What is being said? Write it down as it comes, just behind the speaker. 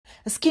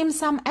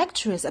Some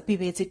actress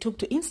Pebetsi took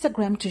to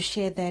Instagram to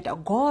share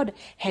that God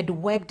had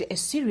worked a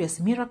serious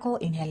miracle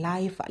in her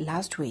life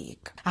last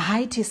week.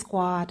 Hi T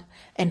Squad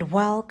and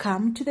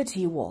welcome to the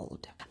T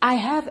World. I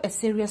have a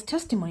serious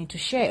testimony to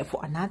share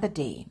for another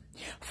day.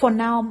 For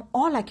now,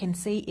 all I can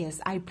say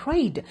is I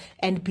prayed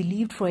and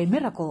believed for a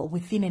miracle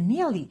within a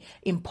nearly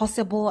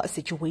impossible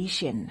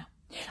situation.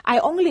 I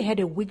only had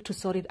a week to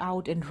sort it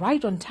out, and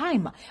right on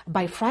time,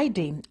 by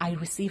Friday, I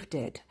received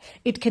it.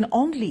 It can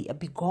only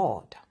be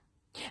God.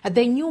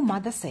 The new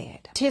mother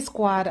said,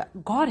 T-Squad,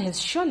 God has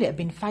surely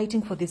been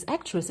fighting for this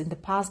actress in the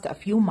past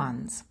few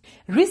months.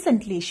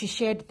 Recently, she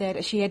shared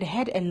that she had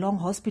had a long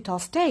hospital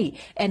stay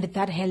and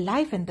that her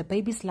life and the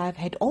baby's life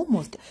had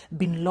almost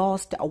been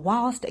lost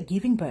whilst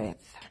giving birth.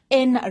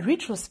 In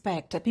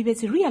retrospect,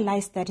 Pebetsi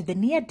realized that the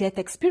near-death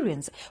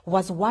experience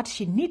was what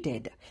she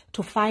needed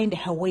to find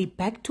her way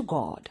back to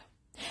God.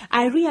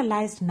 I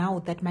realized now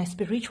that my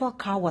spiritual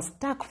car was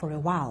stuck for a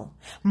while.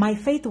 My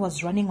faith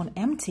was running on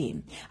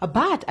empty.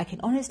 But I can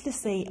honestly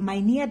say my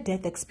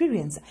near-death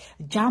experience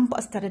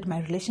jump-started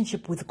my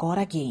relationship with God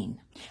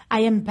again.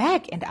 I am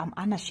back and I'm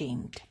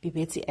unashamed,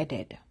 Pebetsi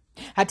added.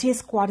 T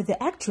Squad,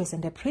 the actress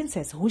and the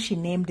princess who she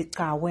named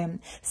Kawe,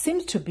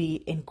 seems to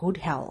be in good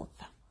health.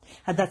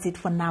 That's it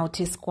for now,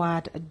 T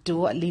Squad.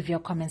 Do leave your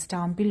comments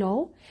down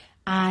below.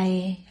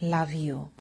 I love you.